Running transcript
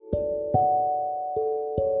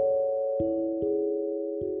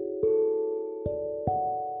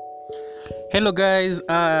Hello, guys.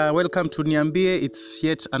 Welcome to Niambie. It's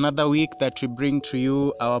yet another week that we bring to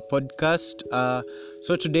you our podcast.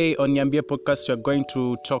 So today on Niambie podcast, we are going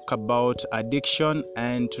to talk about addiction.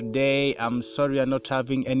 And today, I'm sorry, we are not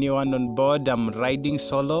having anyone on board. I'm riding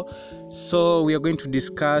solo. So we are going to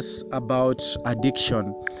discuss about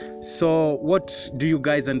addiction. So what do you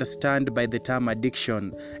guys understand by the term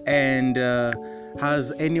addiction? And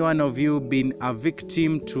has any one of you been a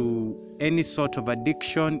victim to any sort of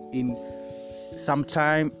addiction in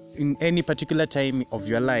sometime in any particular time of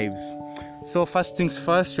your lives? So first things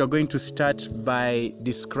first, you're going to start by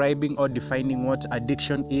describing or defining what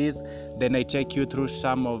addiction is. Then I take you through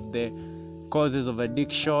some of the causes of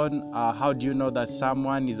addiction, how do you know that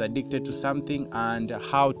someone is addicted to something, and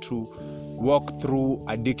how to walk through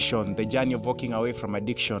addiction, the journey of walking away from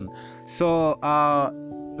addiction. So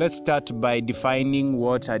let's start by defining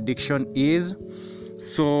what addiction is.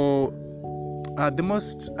 So the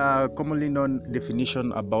most commonly known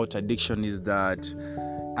definition about addiction is that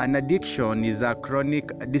an addiction is a chronic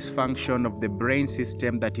dysfunction of the brain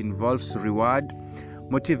system that involves reward,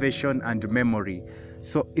 motivation, and memory.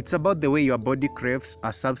 So it's about the way your body craves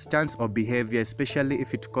a substance or behavior, especially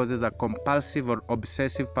if it causes a compulsive or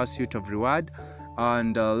obsessive pursuit of reward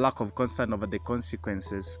and lack of concern over the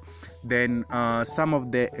consequences. Then some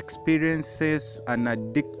of the experiences an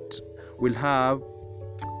addict will have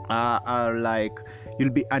are like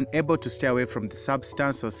you'll be unable to stay away from the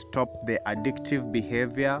substance or stop the addictive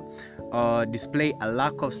behavior, display a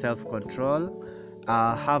lack of self-control,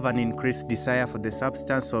 have an increased desire for the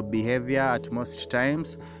substance or behavior at most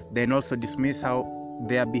times, then also dismiss how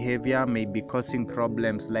their behavior may be causing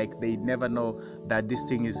problems, like they never know that this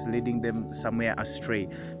thing is leading them somewhere astray.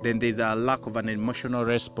 Then there's a lack of an emotional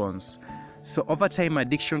response. So over time,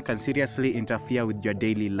 addiction can seriously interfere with your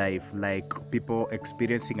daily life. Like people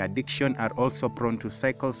experiencing addiction are also prone to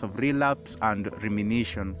cycles of relapse and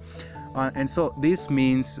rumination. And so this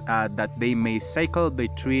means that they may cycle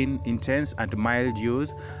between intense and mild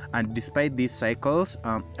use. And despite these cycles,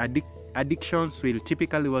 addictions will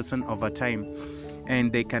typically worsen over time.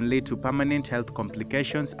 And they can lead to permanent health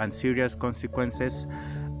complications and serious consequences.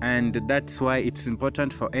 And that's why it's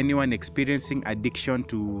important for anyone experiencing addiction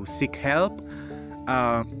to seek help.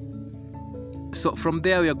 So from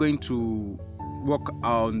there, we are going to work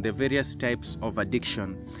on the various types of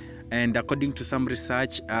addiction. And according to some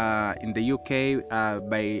research in the UK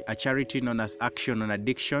by a charity known as Action on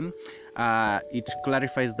Addiction, it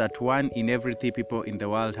clarifies that 1 in every 3 people in the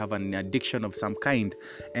world have an addiction of some kind,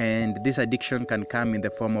 and this addiction can come in the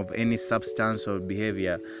form of any substance or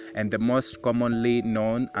behavior. And the most commonly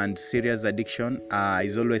known and serious addiction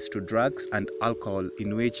is always to drugs and alcohol,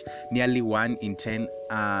 in which nearly 1 in 10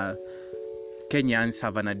 Kenyans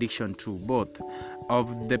have an addiction to both.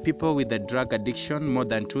 Of the people with the drug addiction, more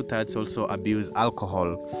than 2/3 also abuse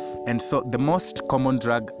alcohol. And so the most common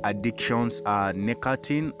drug addictions are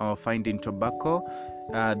nicotine, or found in tobacco.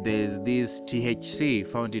 There's this THC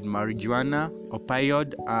found in marijuana,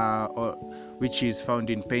 opioid, which is found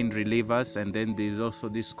in pain relievers, and then there's also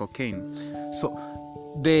this cocaine. So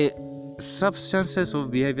the substances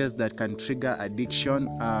of behaviors that can trigger addiction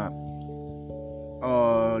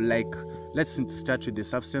let's start with the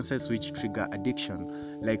substances which trigger addiction.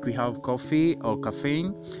 Like we have coffee or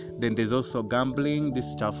caffeine. Then there's also gambling, this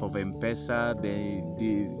stuff of M-Pesa, the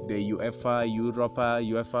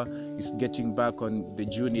UEFA is getting back on the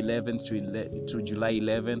June 11th to July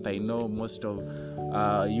 11th. I know most of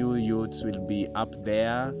you youths will be up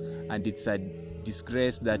there, and it's a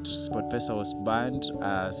disgrace that SportPesa was banned.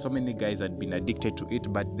 So many guys had been addicted to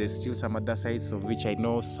it, but there's still some other sides of which I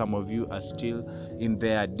know some of you are still in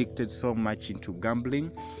there, addicted so much into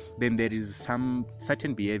gambling. Then there is some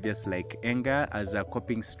certain behaviors like anger as a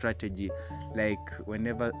coping strategy. Like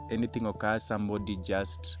whenever anything occurs, somebody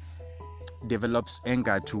just develops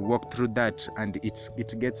anger to walk through that, and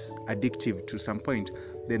it gets addictive to some point.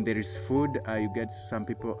 Then there is food. You get some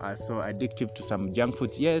people are so addictive to some junk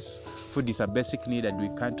foods. Yes, food is a basic need and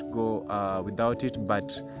we can't go without it,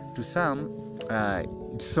 but to some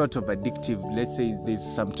it's sort of addictive. Let's say there's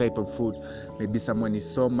some type of food, maybe someone is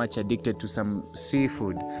so much addicted to some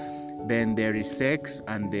seafood. Then there is sex,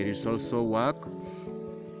 and there is also work.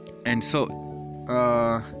 And so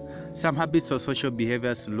some habits or social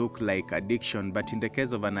behaviors look like addiction, but in the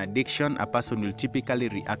case of an addiction, a person will typically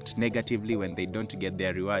react negatively when they don't get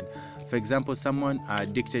their reward. For example, someone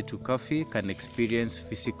addicted to coffee can experience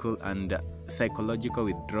physical and psychological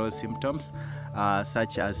withdrawal symptoms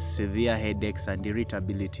such as severe headaches and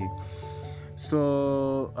irritability.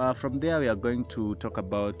 So from there, we are going to talk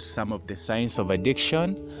about some of the signs of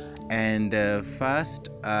addiction. And first,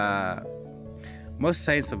 Most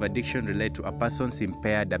signs of addiction relate to a person's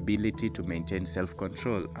impaired ability to maintain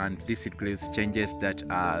self-control, and this includes changes that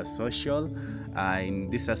are social in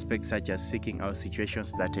this aspect, such as seeking out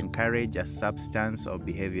situations that encourage a substance or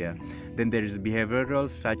behavior. Then there is behavioral,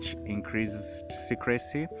 such increased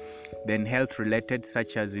secrecy. Then health related,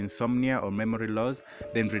 such as insomnia or memory loss.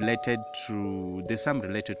 Then there's some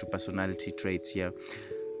related to personality traits here.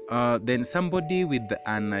 Then somebody with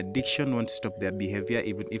an addiction won't stop their behavior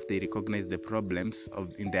even if they recognize the problems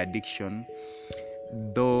in the addiction,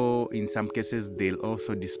 though in some cases they'll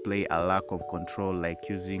also display a lack of control, like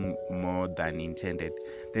using more than intended.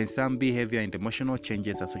 Then some behavior and emotional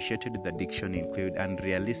changes associated with addiction include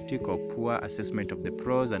unrealistic or poor assessment of the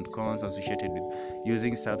pros and cons associated with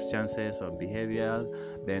using substances or behavior.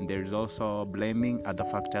 Then there is also blaming other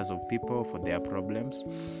factors of people for their problems.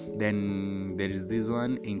 Then there is this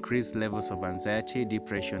one, increased levels of anxiety,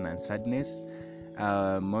 depression and sadness,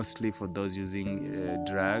 mostly for those using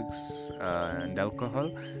drugs and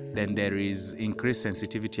alcohol. Then there is increased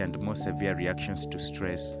sensitivity and more severe reactions to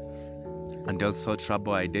stress, and also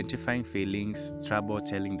trouble identifying feelings, trouble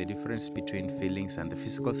telling the difference between feelings and the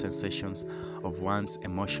physical sensations of one's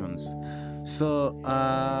emotions. So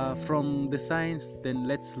from the science, then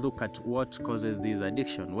let's look at what causes this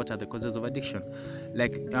addiction. What are the causes of addiction?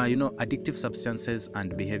 Like addictive substances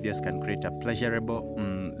and behaviors can create a pleasurable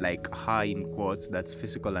like high in quotes, that's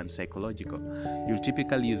physical and psychological. You'll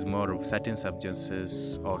typically use more of certain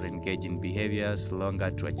substances or engage in behaviors longer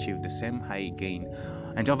to achieve the same high gain,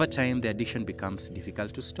 and over time the addiction becomes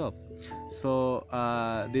difficult to stop. So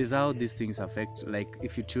this is how these things affect. Like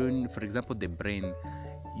if you tune, for example, the brain,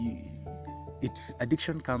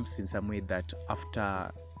 addiction comes in some way that after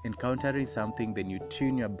encountering something, then you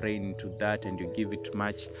tune your brain into that and you give it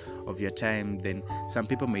much of your time. Then some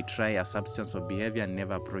people may try a substance or behavior and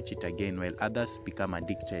never approach it again, while others become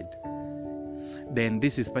addicted. Then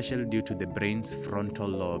this is partially due to the brain's frontal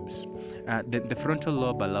lobes. The frontal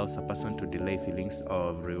lobe allows a person to delay feelings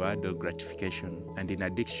of reward or gratification, and in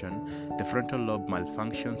addiction, the frontal lobe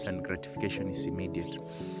malfunctions and gratification is immediate.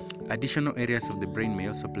 Additional areas of the brain may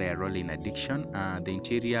also play a role in addiction. The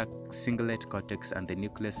interior cingulate cortex and the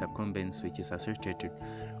nucleus accumbens, which is associated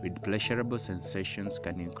with pleasurable sensations,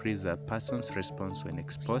 can increase a person's response when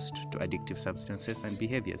exposed to addictive substances and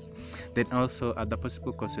behaviors. Then also other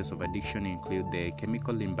possible causes of addiction include the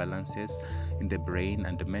chemical imbalances in the brain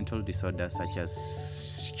and the mental disorders such as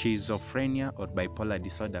schizophrenia or bipolar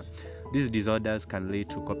disorder. These disorders can lead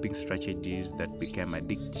to coping strategies that become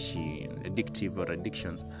addictive or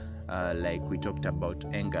addictions, like we talked about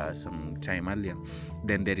anger some time earlier.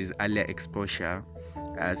 Then there is earlier exposure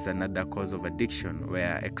as another cause of addiction,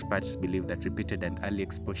 where experts believe that repeated and early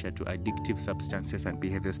exposure to addictive substances and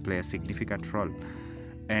behaviors play a significant role.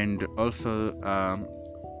 And also,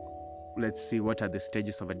 let's see, what are the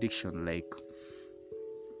stages of addiction? Like,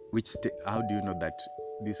 how do you know that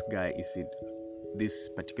this guy is in this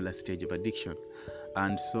particular stage of addiction?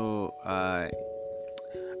 And so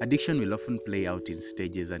addiction will often play out in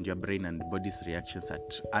stages, and your brain and body's reactions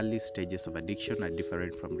at early stages of addiction are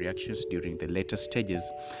different from reactions during the later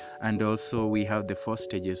stages. And also we have the 4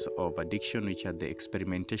 stages of addiction, which are the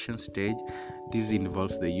experimentation stage. This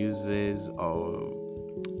involves the uses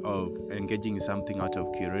of engaging in something out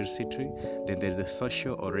of curiosity. Then there's the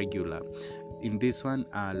social or regular. In this one,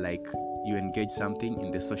 like you engage something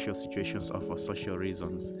in the social situations or for social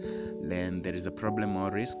reasons. Then there is a problem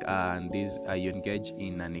or risk, and these you engage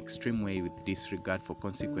in an extreme way with disregard for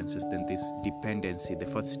consequences. Then this dependency, the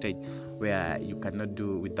 4th stage, where you cannot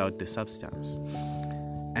do without the substance.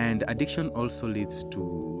 And addiction also leads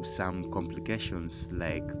to some complications,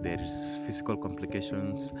 like there's physical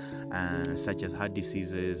complications such as heart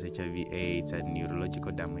diseases, HIV/AIDS, and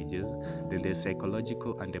neurological damages. Then there's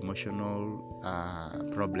psychological and emotional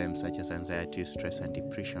problems such as anxiety, stress, and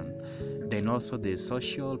depression. Then also there's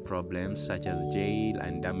social problems such as jail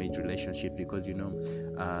and damaged relationships, because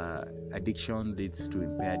addiction leads to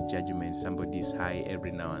impaired judgment. Somebody is high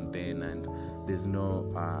every now and then, and there's no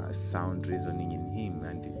sound reasoning in him,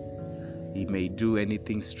 and he may do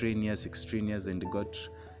anything extraneous, and got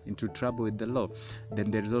into trouble with the law.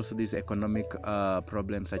 Then there is also this economic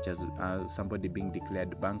problem, such as somebody being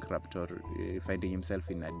declared bankrupt or finding himself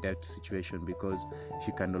in a debt situation because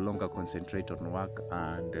he can no longer concentrate on work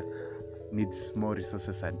and needs more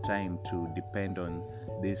resources and time to depend on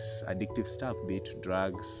this addictive stuff, be it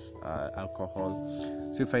drugs, alcohol.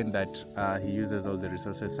 So you find that he uses all the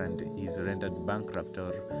resources and he's rendered bankrupt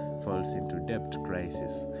or falls into debt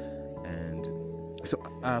crisis. And so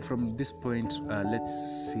from this point,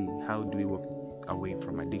 let's see, how do we walk away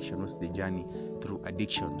from addiction? What's the journey through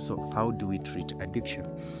addiction? So how do we treat addiction?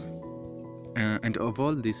 And of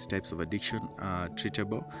all these types of addiction are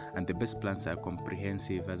treatable, and the best plans are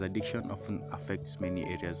comprehensive, as addiction often affects many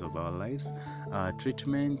areas of our lives.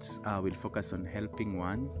 Treatments will focus on helping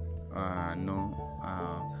one know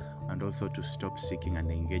and also to stop seeking and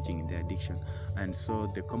engaging in the addiction. And so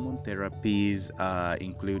the common therapies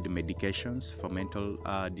include medications for mental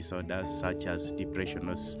disorders such as depression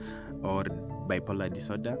or bipolar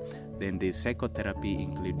disorder. Then there's psychotherapy,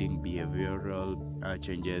 including behavioral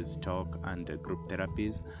changes, talk, and group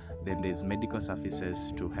therapies. Then there's medical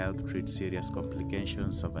services to help treat serious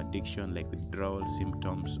complications of addiction like withdrawal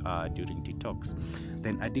symptoms during detox.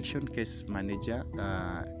 Then addiction case manager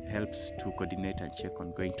helps to coordinate and check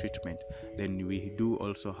ongoing treatment. Then we do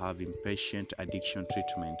also have inpatient addiction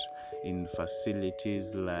treatment in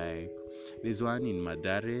facilities like there's one in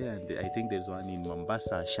Madare, and I think there's one in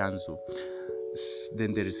Mombasa, Shanzu.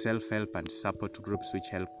 Then there is self-help and support groups which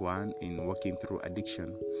help one in working through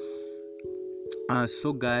addiction.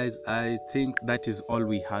 So guys, I think that is all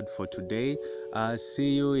we had for today. See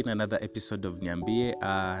you in another episode of Niambie,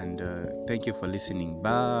 and thank you for listening.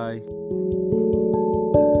 Bye.